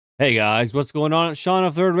Hey guys, what's going on? It's Sean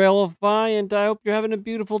of Third Rail of Fi, and I hope you're having a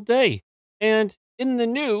beautiful day. And in the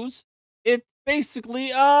news, it's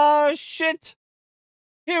basically, shit.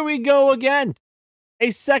 Here we go again.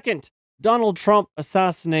 A second Donald Trump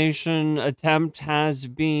assassination attempt has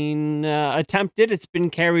been attempted. It's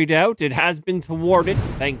been carried out. It has been thwarted.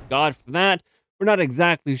 Thank God for that. We're not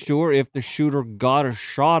exactly sure if the shooter got a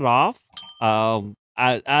shot off.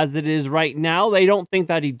 As it is right now, they don't think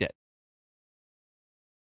that he did.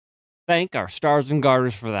 Thank our stars and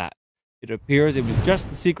garters for that. It appears it was just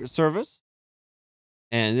the Secret Service,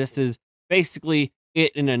 and this is basically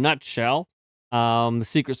it in a nutshell. The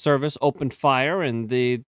Secret Service opened fire, and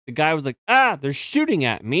the guy was like, they're shooting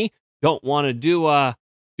at me. Don't want to do a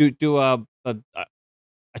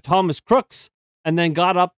Thomas Crooks," and then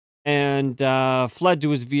got up and fled to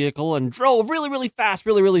his vehicle and drove really, really fast,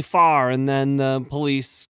 really, really far. And then the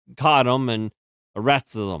police caught him and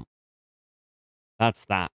arrested him. That's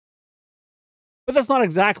that. But that's not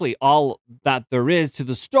exactly all that there is to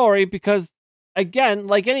the story because, again,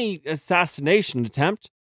 like any assassination attempt,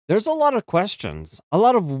 there's a lot of questions, a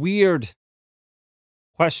lot of weird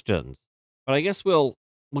questions. But I guess we'll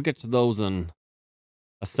get to those in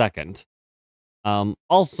a second.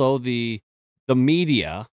 Also, the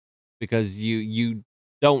media, because you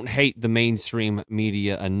don't hate the mainstream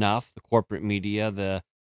media enough, the corporate media, the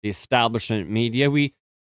establishment media. We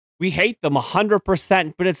hate them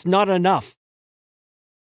 100%, but it's not enough.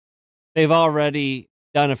 They've already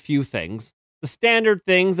done a few things. The standard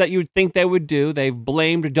things that you'd think they would do. They've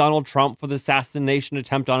blamed Donald Trump for the assassination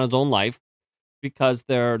attempt on his own life because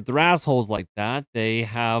they're assholes like that. They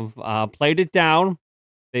have played it down.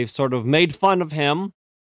 They've sort of made fun of him.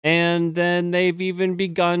 And then they've even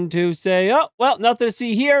begun to say, oh, well, nothing to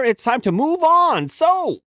see here. It's time to move on.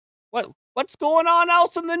 So what's going on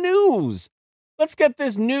else in the news? Let's get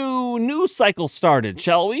this new news cycle started,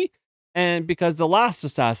 shall we? And because the last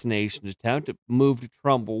assassination attempt moved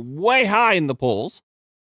Trump way high in the polls,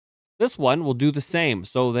 this one will do the same.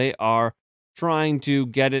 So they are trying to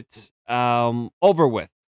get it over with.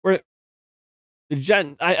 I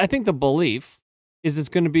think the belief is it's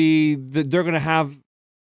going to be that they're going to have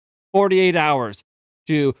 48 hours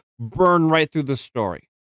to burn right through the story.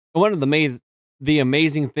 And one of the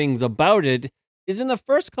amazing things about it is in the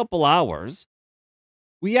first couple hours,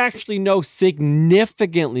 we actually know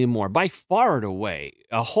significantly more, by far and away,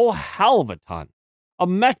 a whole hell of a ton, a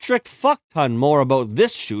metric fuck ton more about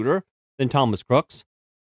this shooter than Thomas Crooks.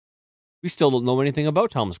 We still don't know anything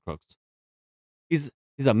about Thomas Crooks. He's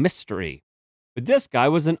a mystery. But this guy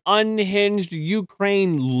was an unhinged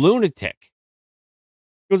Ukraine lunatic.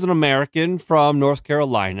 He was an American from North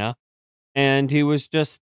Carolina, and he was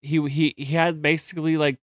just, he had basically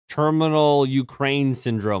like terminal Ukraine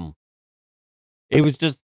syndrome. It was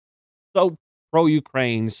just so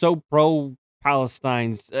pro-Ukraine, so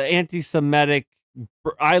pro-Palestine, anti-Semitic.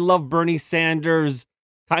 I love Bernie Sanders,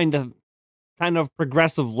 kind of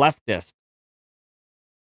progressive leftist.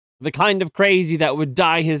 The kind of crazy that would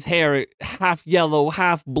dye his hair half yellow,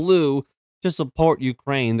 half blue to support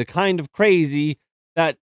Ukraine. The kind of crazy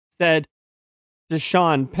that said to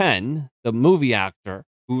Sean Penn, the movie actor,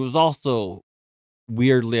 who was also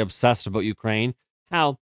weirdly obsessed about Ukraine,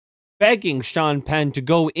 how begging Sean Penn to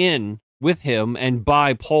go in with him and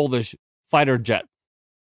buy Polish fighter jets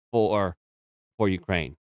for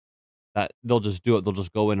Ukraine. That they'll just do it. They'll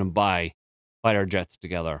just go in and buy fighter jets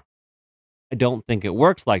together. I don't think it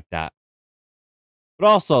works like that. But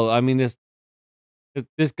also, I mean, this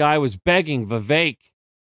guy was begging Vivek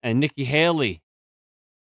and Nikki Haley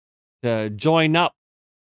to join up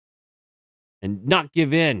and not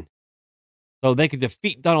give in so they could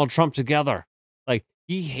defeat Donald Trump together. Like,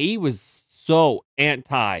 he was so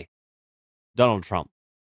anti Donald Trump.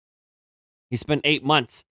 He spent 8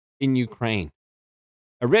 months in Ukraine.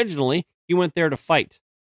 Originally, he went there to fight.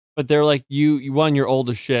 But they're like, one, you're old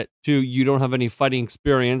as shit. 2, you don't have any fighting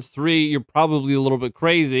experience. 3, you're probably a little bit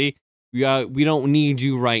crazy. We don't need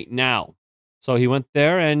you right now. So he went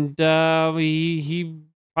there and he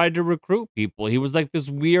tried to recruit people. He was like this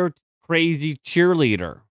weird, crazy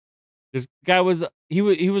cheerleader. This guy was he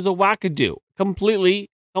was a wackadoo, completely,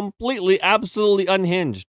 absolutely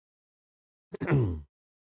unhinged.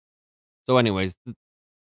 So, anyways, the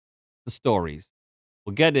stories.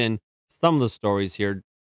 We'll get in some of the stories here.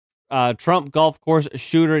 Trump golf course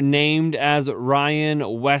shooter named as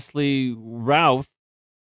Ryan Wesley Routh,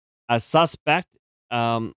 a suspect,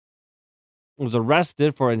 was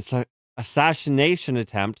arrested for an assassination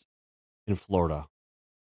attempt in Florida.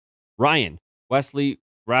 Ryan Wesley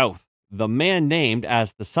Routh, the man named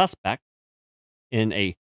as the suspect in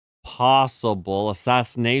a possible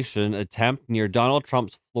assassination attempt near Donald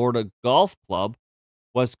Trump's Florida golf club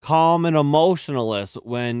was calm and emotionless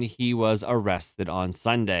when he was arrested on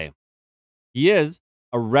Sunday. He is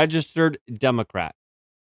a registered Democrat,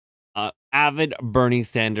 an avid Bernie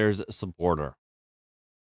Sanders supporter.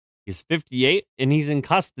 He's 58 and he's in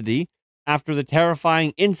custody after the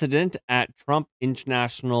terrifying incident at Trump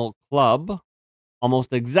International Club,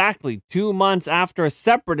 almost exactly 2 months after a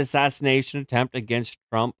separate assassination attempt against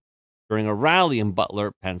Trump during a rally in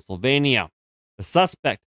Butler, Pennsylvania. The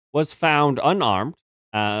suspect was found unarmed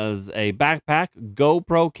as a backpack,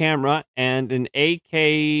 GoPro camera, and an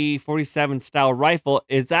AK-47 style rifle.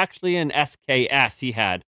 It's actually an SKS he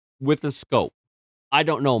had with a scope. I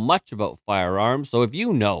don't know much about firearms, so if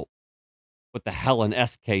you know what the hell an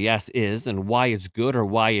SKS is and why it's good or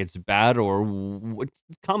why it's bad, or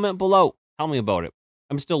comment below. Tell me about it.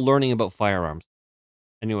 I'm still learning about firearms.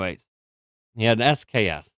 Anyways, he had an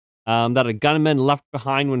SKS that a gunman left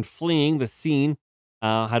behind when fleeing the scene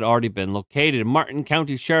had already been located. Martin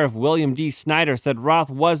County Sheriff William D. Snyder said Routh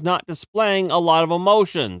was not displaying a lot of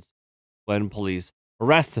emotions when police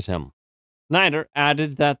arrested him. Snyder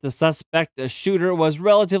added that the suspect, a shooter, was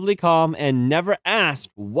relatively calm and never asked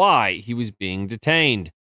why he was being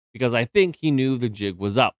detained, because I think he knew the jig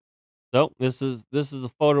was up. So this is a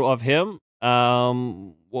photo of him,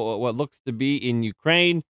 what looks to be in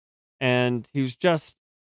Ukraine, and he was just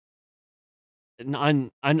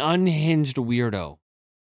an unhinged weirdo.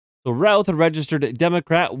 So Routh, a registered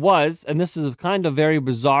Democrat, was, and this is kind of very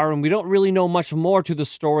bizarre, and we don't really know much more to the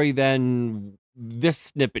story than this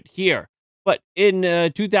snippet here. But in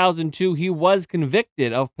 2002, he was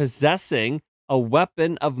convicted of possessing a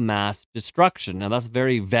weapon of mass destruction. Now, that's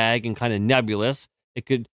very vague and kind of nebulous. It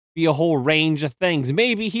could be a whole range of things.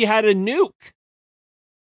 Maybe he had a nuke.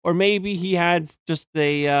 Or maybe he had just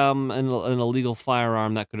an illegal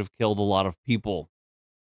firearm that could have killed a lot of people.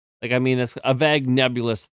 Like, I mean, it's a vague,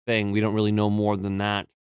 nebulous thing. We don't really know more than that.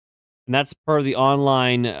 And that's per the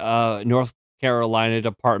online North Carolina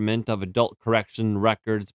Department of Adult Correction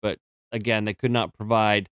Records. But again, they could not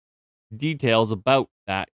provide details about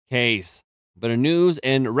that case. But a news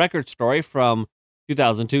and record story from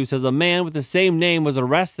 2002 says a man with the same name was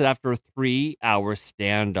arrested after a 3-hour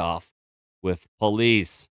standoff with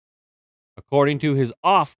police. According to his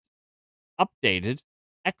updated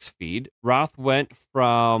X feed, Routh went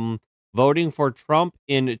from voting for Trump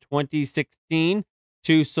in 2016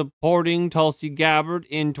 to supporting Tulsi Gabbard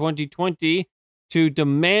in 2020 to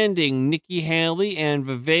demanding Nikki Haley and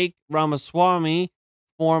Vivek Ramaswamy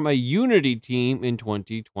form a unity team in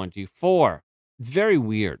 2024. It's very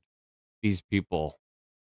weird, these people,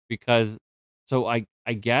 because so I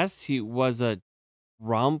guess he was a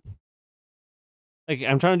Trump. Like,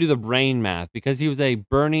 I'm trying to do the brain math because he was a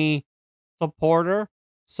Bernie supporter.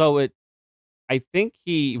 So I think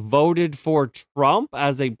he voted for Trump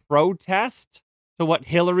as a protest to what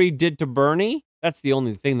Hillary did to Bernie. That's the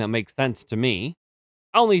only thing that makes sense to me.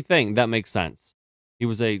 Only thing that makes sense. He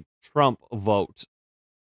was a Trump vote.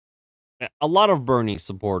 A lot of Bernie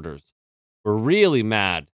supporters were really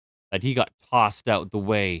mad that he got tossed out the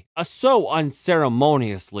way, so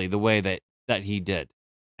unceremoniously, the way that he did.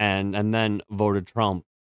 And then voted Trump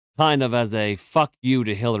kind of as a fuck you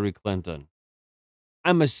to Hillary Clinton.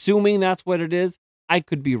 I'm assuming that's what it is. I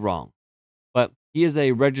could be wrong, but he is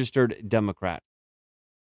a registered Democrat.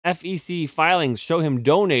 FEC filings show him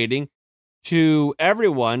donating to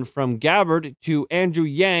everyone from Gabbard to Andrew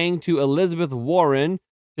Yang to Elizabeth Warren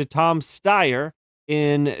to Tom Steyer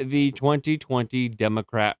in the 2020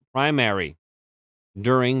 Democrat primary.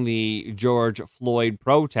 During the George Floyd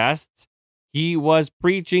protests, he was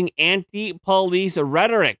preaching anti-police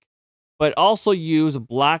rhetoric, but also used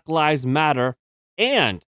Black Lives Matter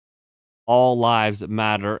and All Lives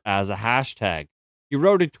Matter as a hashtag. He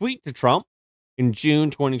wrote a tweet to Trump in June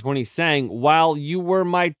 2020 saying, "While you were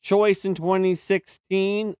my choice in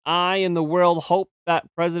 2016, I and the world hoped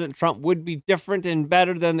that President Trump would be different and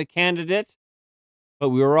better than the candidate, but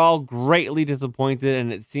we were all greatly disappointed,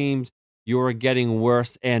 and it seems you're getting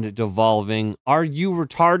worse and devolving. Are you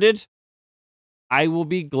retarded? I will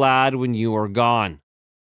be glad when you are gone."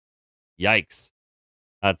 Yikes.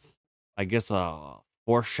 That's, I guess, a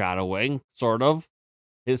foreshadowing, sort of.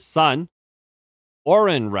 His son,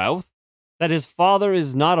 Orrin Routh, said his father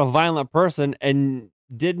is not a violent person and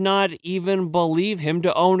did not even believe him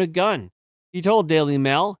to own a gun. He told Daily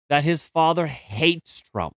Mail that his father hates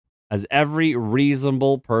Trump, as every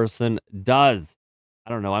reasonable person does. I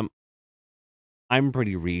don't know. I'm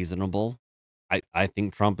pretty reasonable. I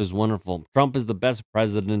think Trump is wonderful. Trump is the best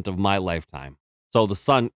president of my lifetime. So the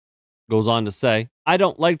son goes on to say, "I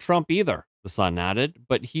don't like Trump either. the son added,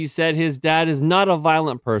 but he said his dad is not a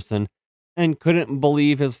violent person and couldn't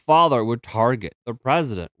believe his father would target the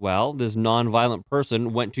president. Well, this nonviolent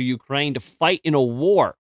person went to Ukraine to fight in a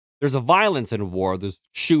war. There's a violence in war. There's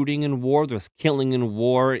shooting in war. There's killing in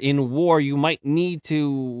war. In war, you might need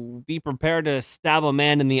to be prepared to stab a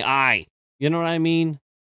man in the eye. You know what I mean?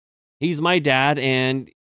 He's my dad,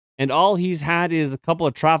 and all he's had is a couple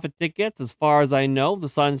of traffic tickets, as far as I know. The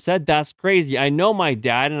son said, "That's crazy. I know my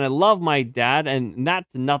dad, and I love my dad, and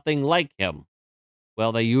that's nothing like him."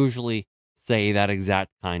 Well, they usually say that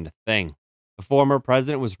exact kind of thing. The former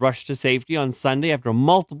president was rushed to safety on Sunday after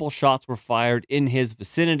multiple shots were fired in his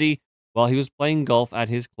vicinity while he was playing golf at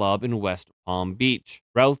his club in West Palm Beach.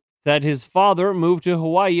 Routh said his father moved to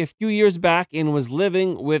Hawaii a few years back and was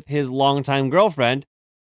living with his longtime girlfriend.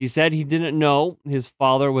 He said he didn't know his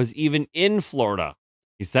father was even in Florida.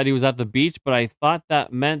 He said he was at the beach, but I thought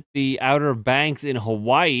that meant the Outer Banks in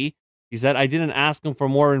Hawaii. He said, I didn't ask him for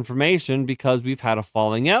more information because we've had a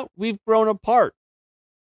falling out. We've grown apart.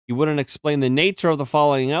 He wouldn't explain the nature of the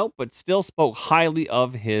falling out, but still spoke highly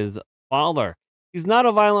of his father. He's not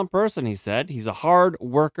a violent person, he said. He's a hard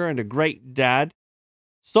worker and a great dad.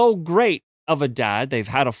 So great of a dad, they've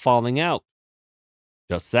had a falling out.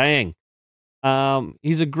 Just saying.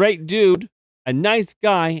 He's a great dude, a nice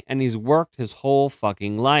guy, and he's worked his whole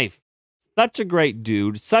fucking life. Such a great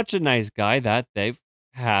dude, such a nice guy that they've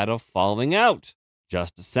had a falling out.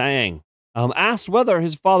 Just saying. Asked whether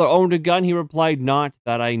his father owned a gun, he replied, not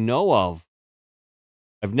that I know of.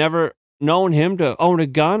 I've never known him to own a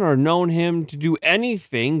gun or known him to do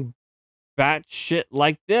anything batshit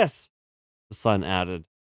like this, the son added.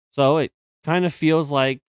 So it kind of feels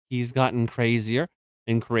like he's gotten crazier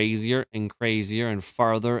and crazier and crazier and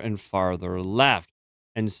farther left.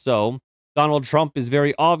 And so Donald Trump is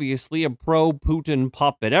very obviously a pro-Putin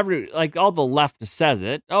puppet. All the left says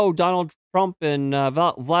it. Oh, Donald Trump and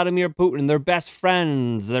Vladimir Putin, they're best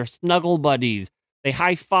friends. They're snuggle buddies. They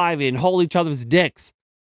high-five and hold each other's dicks.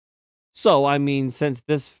 So, I mean, since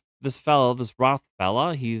this Roth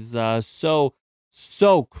fella, he's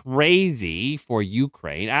so crazy for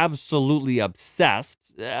Ukraine, absolutely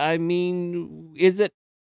obsessed. I mean, is it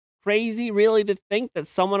crazy really to think that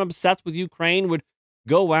someone obsessed with Ukraine would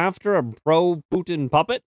go after a pro-Putin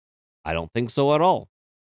puppet? I don't think so at all.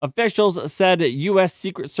 Officials said U.S.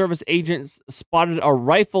 Secret Service agents spotted a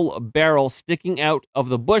rifle barrel sticking out of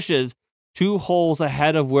the bushes 2 holes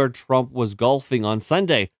ahead of where Trump was golfing on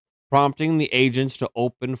Sunday, prompting the agents to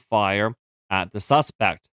open fire at the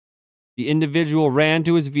suspect. The individual ran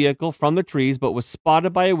to his vehicle from the trees, but was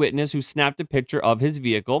spotted by a witness who snapped a picture of his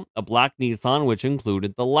vehicle, a black Nissan, which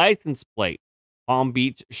included the license plate. Palm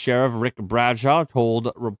Beach Sheriff Rick Bradshaw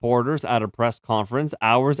told reporters at a press conference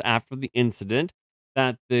hours after the incident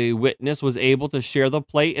that the witness was able to share the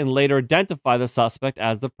plate and later identify the suspect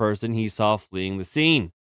as the person he saw fleeing the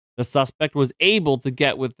scene. The suspect was able to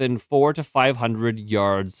get within 400 to 500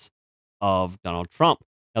 yards of Donald Trump.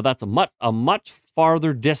 Now, that's a much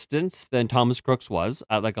farther distance than Thomas Crooks was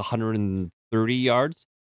at like 130 yards.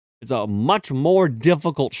 It's a much more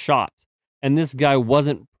difficult shot. And this guy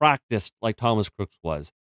wasn't practiced like Thomas Crooks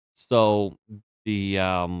was. So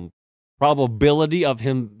the probability of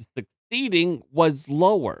him succeeding was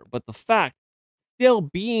lower. But the fact, still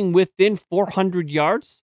being within 400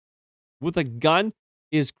 yards with a gun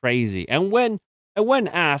is crazy. And when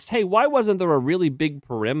asked, hey, why wasn't there a really big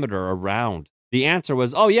perimeter around? The answer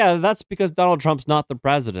was, oh, yeah, that's because Donald Trump's not the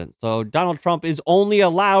president. So Donald Trump is only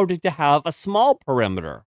allowed to have a small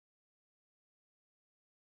perimeter.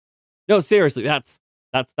 No, seriously, that's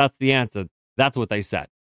the answer. That's what they said.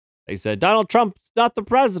 They said Donald Trump's not the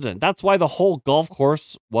president. That's why the whole golf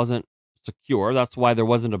course wasn't secure. That's why there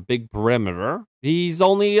wasn't a big perimeter. He's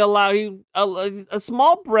only allowed a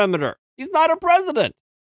small perimeter. He's not a president.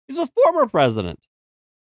 He's a former president.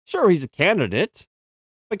 Sure, he's a candidate,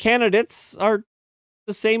 but candidates are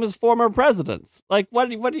the same as former presidents. Like,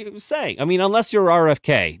 what are you saying? I mean, unless you're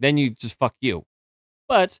RFK, then you just fuck you.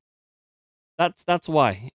 But that's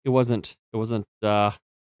why it wasn't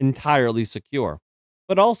entirely secure.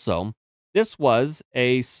 But also, this was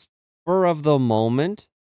a spur of the moment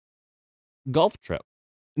golf trip.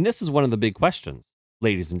 And this is one of the big questions,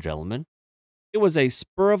 ladies and gentlemen. It was a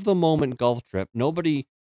spur of the moment golf trip. Nobody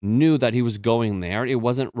knew that he was going there. It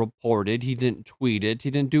wasn't reported. He didn't tweet it.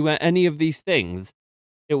 He didn't do any of these things.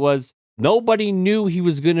 It was nobody knew he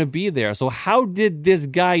was going to be there. So how did this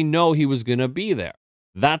guy know he was going to be there?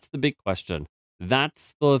 That's the big question.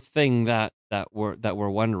 That's the thing that we're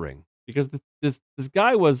wondering, because this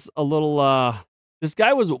guy was a little this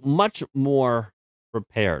guy was much more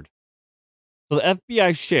prepared. So the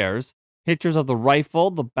FBI shares Pictures of the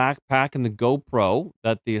rifle, the backpack, and the GoPro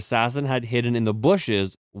that the assassin had hidden in the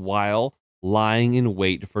bushes while lying in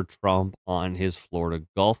wait for Trump on his Florida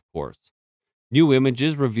golf course. New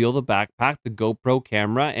images reveal the backpack, the GoPro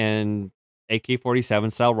camera, and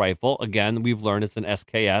AK-47 style rifle. Again, we've learned it's an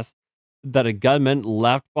SKS that a gunman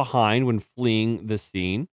left behind when fleeing the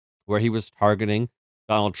scene where he was targeting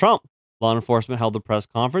Donald Trump. Law enforcement held a press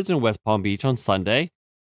conference in West Palm Beach on Sunday.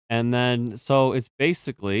 And then, so it's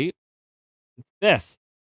basically this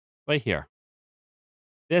right here,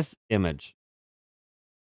 this image.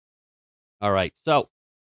 All right. So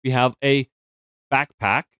we have a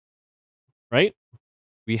backpack, right?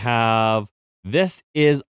 We have, this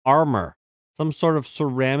is armor, some sort of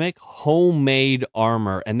ceramic homemade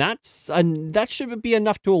armor. And that should be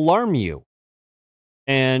enough to alarm you.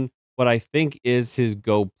 And what I think is his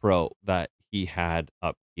GoPro that he had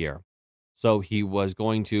up here. So he was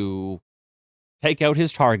going to take out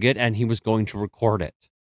his target and he was going to record it.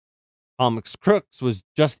 Thomas Crooks was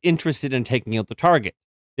just interested in taking out the target.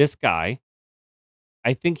 This guy,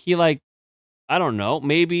 I think he I don't know,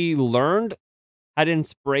 maybe had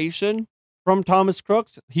inspiration from Thomas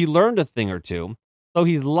Crooks. He learned a thing or two. So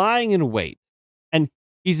he's lying in wait and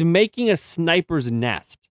he's making a sniper's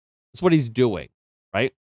nest. That's what he's doing,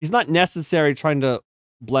 right? He's not necessarily trying to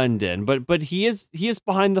blend in, but he is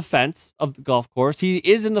behind the fence of the golf course. He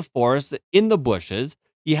is in the forest, in the bushes.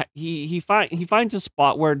 He finds a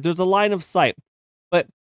spot where there's a line of sight, but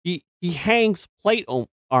he hangs plate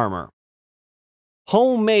armor,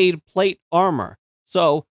 homemade plate armor.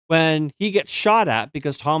 So when he gets shot at,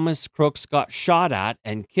 because Thomas Crooks got shot at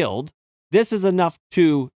and killed, this is enough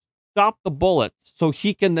to stop the bullets so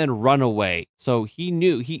he can then run away. So he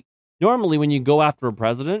knew normally when you go after a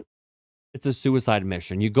president, it's a suicide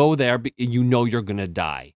mission. You go there, you know you're going to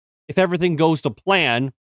die. If everything goes to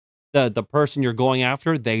plan, the person you're going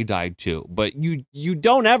after, they died too. But you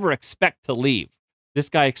don't ever expect to leave. This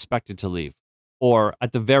guy expected to leave. Or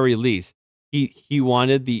at the very least, he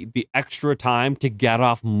wanted the extra time to get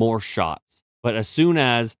off more shots. But as soon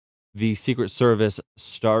as the Secret Service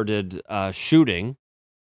started shooting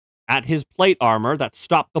at his plate armor that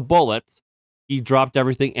stopped the bullets, he dropped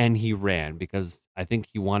everything and he ran because I think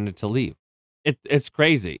he wanted to leave. It's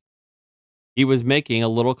crazy. He was making a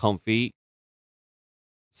little comfy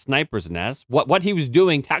sniper's nest. What he was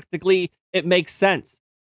doing tactically, it makes sense.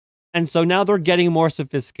 And so now they're getting more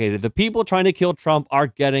sophisticated. The people trying to kill Trump are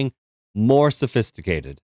getting more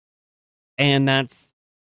sophisticated. And that's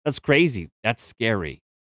crazy. That's scary.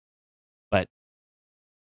 But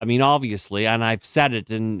I mean, obviously, and I've said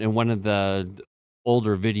it in one of the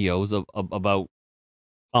older videos about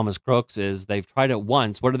Thomas Crooks, is they've tried it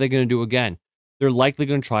once. What are they going to do again? They're likely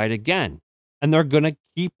going to try it again. And they're going to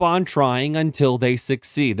keep on trying until they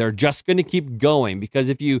succeed. They're just going to keep going, because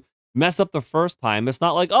if you mess up the first time, it's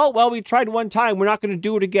not like, oh, well, we tried one time, we're not going to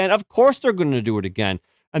do it again. Of course they're going to do it again.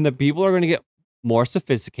 And the people are going to get more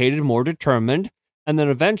sophisticated, more determined. And then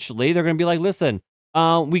eventually they're going to be like, listen,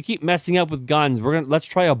 we keep messing up with guns. Let's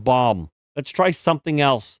try a bomb. Let's try something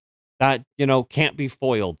else that, can't be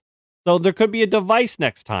foiled. So there could be a device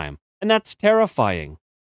next time. And that's terrifying.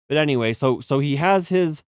 But anyway, so he has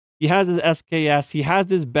his SKS. He has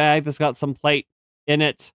his bag that's got some plate in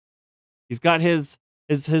it. He's got his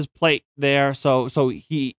plate there. So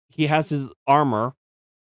he has his armor,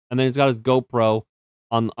 and then he's got his GoPro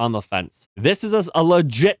on the fence. This is a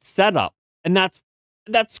legit setup, and that's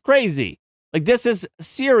crazy. Like, this is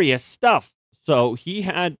serious stuff. So he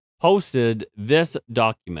had posted this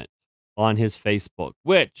document on his Facebook,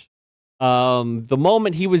 which the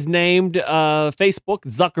moment he was named Facebook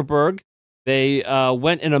Zuckerberg, they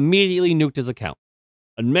went and immediately nuked his account.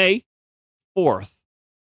 On May 4th,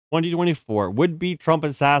 2024, would-be Trump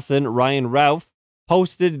assassin Ryan Routh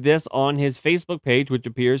posted this on his Facebook page, which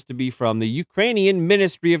appears to be from the Ukrainian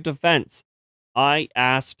Ministry of Defense. I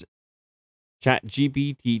asked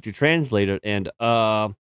ChatGPT to translate it, and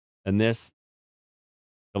this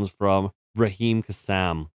comes from Brahim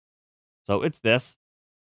Kassam. So it's this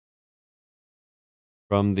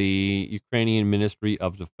from the Ukrainian Ministry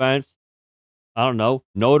of Defense. I don't know,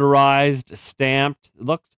 notarized, stamped. It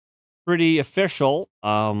looks pretty official.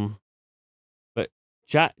 But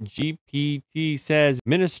ChatGPT says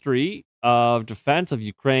Ministry of Defense of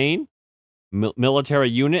Ukraine, military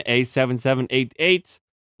unit A7788,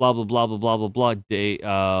 blah blah blah blah blah blah blah. Day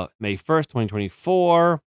May 1st,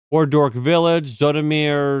 2024. Ordork Village,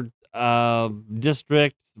 Zotomir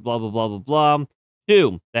district, blah blah blah blah blah.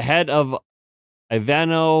 2. The head of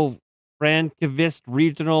Ivano-Frankivsk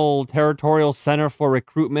Regional Territorial Center for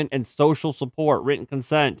Recruitment and Social Support, written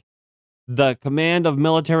consent. The command of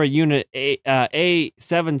military unit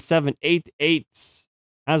A7788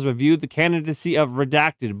 has reviewed the candidacy of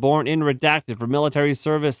Redacted, born in Redacted, for military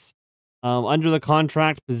service under the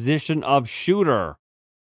contract position of shooter.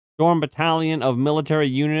 Storm Battalion of Military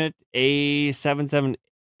Unit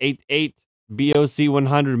A7788, BOC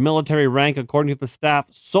 100, military rank according to the staff,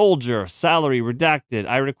 soldier, salary, redacted.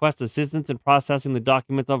 I request assistance in processing the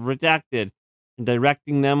documents of redacted and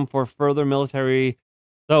directing them for further military.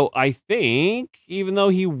 So I think, even though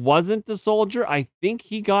he wasn't a soldier, I think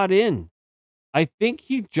he got in. I think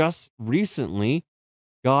he just recently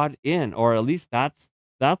got in, or at least that's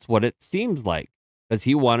what it seems like, because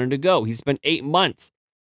he wanted to go. He spent 8 months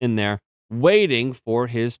in there waiting for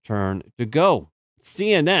his turn to go.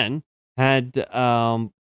 CNN had, I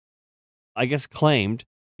guess, claimed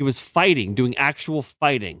he was fighting, doing actual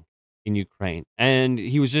fighting in Ukraine, and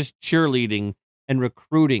he was just cheerleading and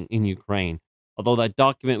recruiting in Ukraine. Although that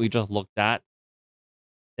document we just looked at,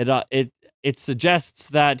 it suggests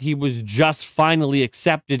that he was just finally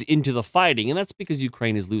accepted into the fighting, and that's because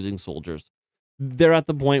Ukraine is losing soldiers. They're at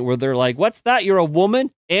the point where they're like, "What's that? You're a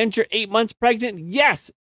woman and you're 8 months pregnant? Yes,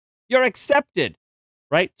 you're accepted,"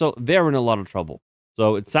 right? So they're in a lot of trouble.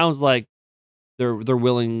 So it sounds like they're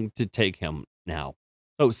willing to take him now.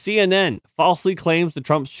 So CNN falsely claims the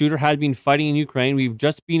Trump shooter had been fighting in Ukraine. We've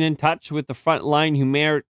just been in touch with the frontline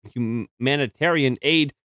humanitarian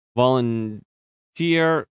aid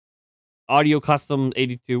volunteer Audio Custom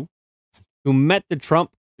 82, who met the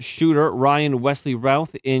Trump shooter Ryan Wesley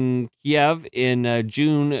Routh in Kiev in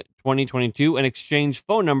June 2022 and exchanged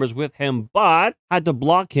phone numbers with him, but had to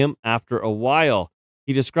block him after a while.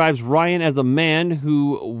 He describes Ryan as a man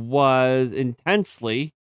who was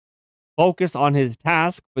intensely focused on his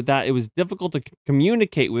task, but that it was difficult to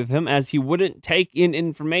communicate with him as he wouldn't take in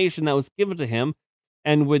information that was given to him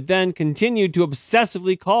and would then continue to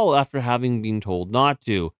obsessively call after having been told not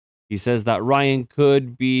to. He says that Ryan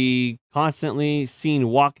could be constantly seen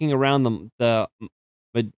walking around the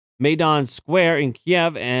Maidan Square in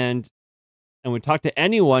Kiev and would talk to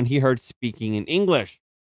anyone he heard speaking in English.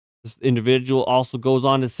 This individual also goes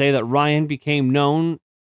on to say that Ryan became known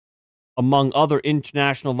among other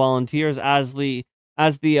international volunteers as the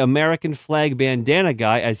American flag bandana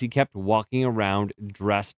guy, as he kept walking around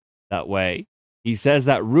dressed that way. He says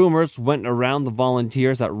that rumors went around the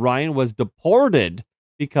volunteers that Ryan was deported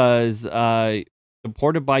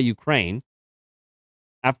deported by Ukraine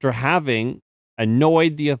after having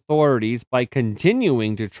annoyed the authorities by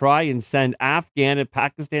continuing to try and send Afghan and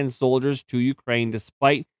Pakistan soldiers to Ukraine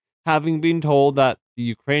despite having been told that the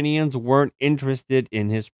Ukrainians weren't interested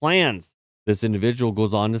in his plans. This individual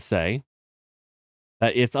goes on to say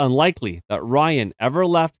that it's unlikely that Ryan ever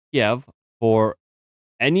left Kiev for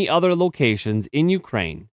any other locations in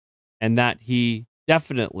Ukraine, and that he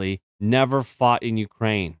definitely never fought in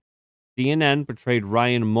Ukraine. CNN portrayed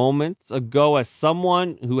Ryan moments ago as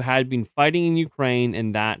someone who had been fighting in Ukraine,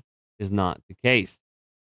 and that is not the case.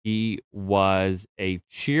 He was a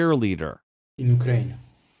cheerleader in Ukraine.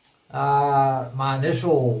 My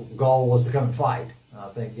initial goal was to come and fight. I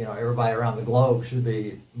think, everybody around the globe should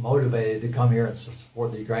be motivated to come here and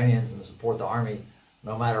support the Ukrainians and support the army,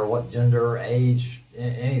 no matter what gender, age,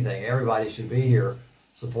 anything. Everybody should be here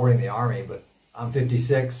supporting the army. But I'm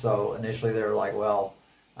 56, so initially they were like, well,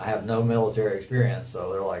 I have no military experience, so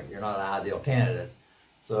they're like, you're not an ideal candidate.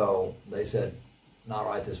 So they said, not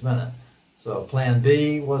right this minute. So plan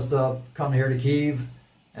B was to come here to Kyiv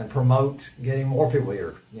and promote getting more people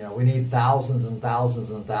here. We need thousands and thousands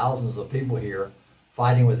and thousands of people here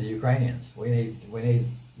fighting with the Ukrainians. We need,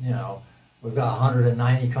 we've got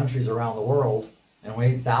 190 countries around the world, and we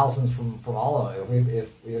need thousands from all of them.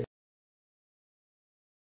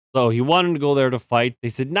 So he wanted to go there to fight. They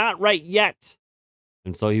said, not right yet.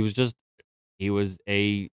 And so he was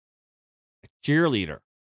a cheerleader.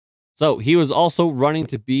 So he was also running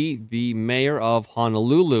to be the mayor of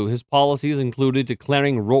Honolulu. His policies included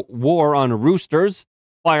declaring war on roosters,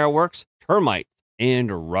 fireworks, termites,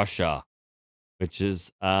 and Russia, which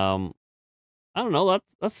is, I don't know,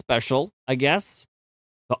 that's special, I guess.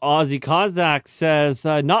 The Aussie Kazakh says,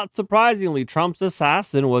 not surprisingly, Trump's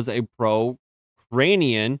assassin was a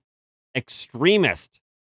pro-Ukrainian extremist.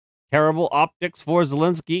 Terrible optics for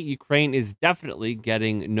Zelensky. Ukraine is definitely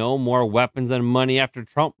getting no more weapons and money after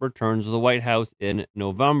Trump returns to the White House in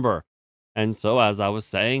November. And so, as I was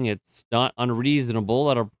saying, it's not unreasonable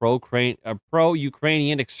that a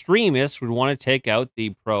pro-Ukrainian extremist would want to take out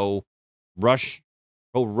the pro-Russia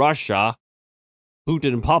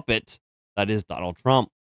Putin puppet that is Donald Trump.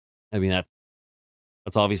 I mean, that's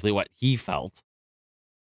obviously what he felt.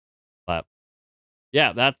 But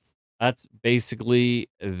yeah, that's That's basically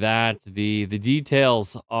that. The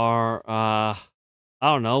details are I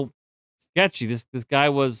don't know, sketchy. This guy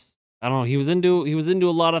was, I don't know, he was into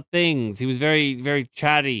a lot of things. He was very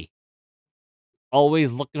chatty,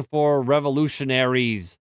 always looking for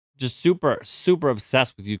revolutionaries, just super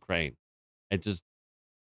obsessed with Ukraine. It just,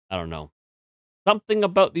 I don't know, something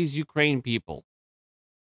about these Ukraine people,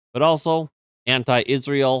 but also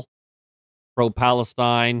anti-Israel,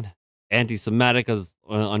 pro-Palestine, anti-Semitic as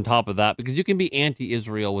on top of that, because you can be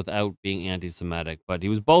anti-Israel without being anti-Semitic, but he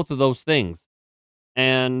was both of those things.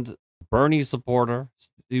 And Bernie supporter,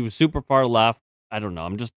 he was super far left. I don't know.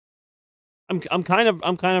 I'm kind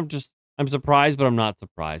of just, I'm surprised, but I'm not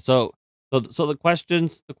surprised. So the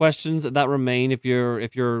questions that remain, if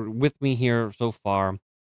you're with me here so far,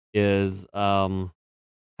 is how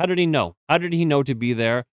did he know? How did he know to be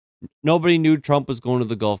there? Nobody knew Trump was going to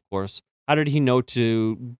the golf course. How did he know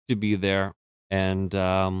to be there? And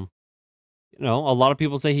a lot of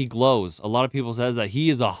people say he glows. A lot of people says that he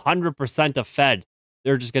is 100% a Fed.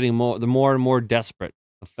 They're just getting more and more desperate.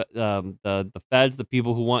 The Feds, the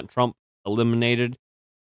people who want Trump eliminated,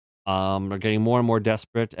 are getting more and more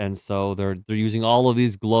desperate, and so they're using all of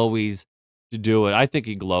these glowies to do it. I think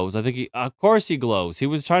he glows. I think of course he glows. He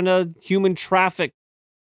was trying to human traffic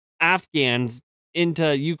Afghans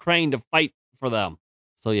into Ukraine to fight for them.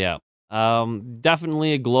 So yeah,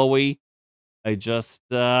 definitely a glowy. I just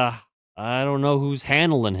I don't know who's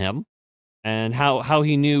handling him and how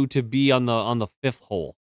he knew to be on the fifth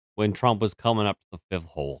hole when Trump was coming up to the fifth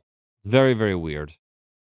hole. Very weird.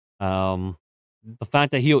 Um, the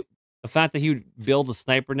fact that he would build a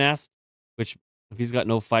sniper nest, which if he's got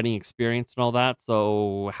no fighting experience and all that,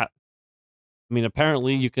 so I mean,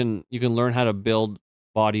 apparently you can learn how to build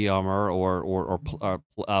body armor or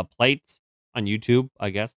plates on YouTube, I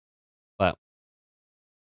guess. But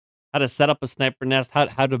how to set up a sniper nest, how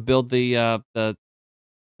to build the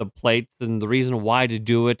plates, and the reason why to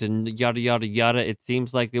do it, and yada yada yada. It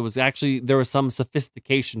seems like there was some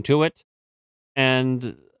sophistication to it,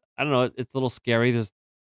 and I don't know. It's a little scary.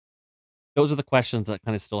 Those are the questions that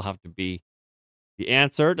kind of still have to be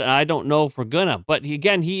answered. I don't know if we're gonna, but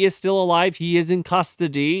again, he is still alive. He is in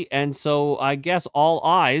custody, and so I guess all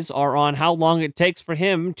eyes are on how long it takes for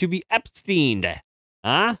him to be Epsteined,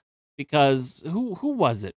 huh? Because who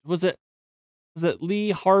was it? Was it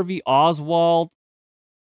Lee Harvey Oswald,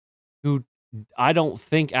 who I don't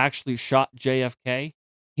think actually shot JFK?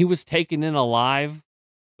 He was taken in alive,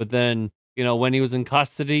 but then when he was in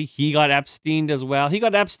custody, he got Epsteined as well. He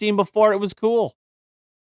got Epstein before it was cool.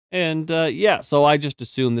 And yeah, so I just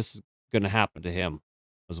assume this is going to happen to him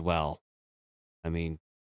as well. I mean,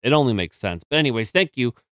 it only makes sense. But anyways, thank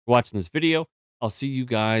you for watching this video. I'll see you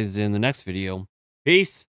guys in the next video.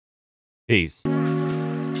 Peace. Peace.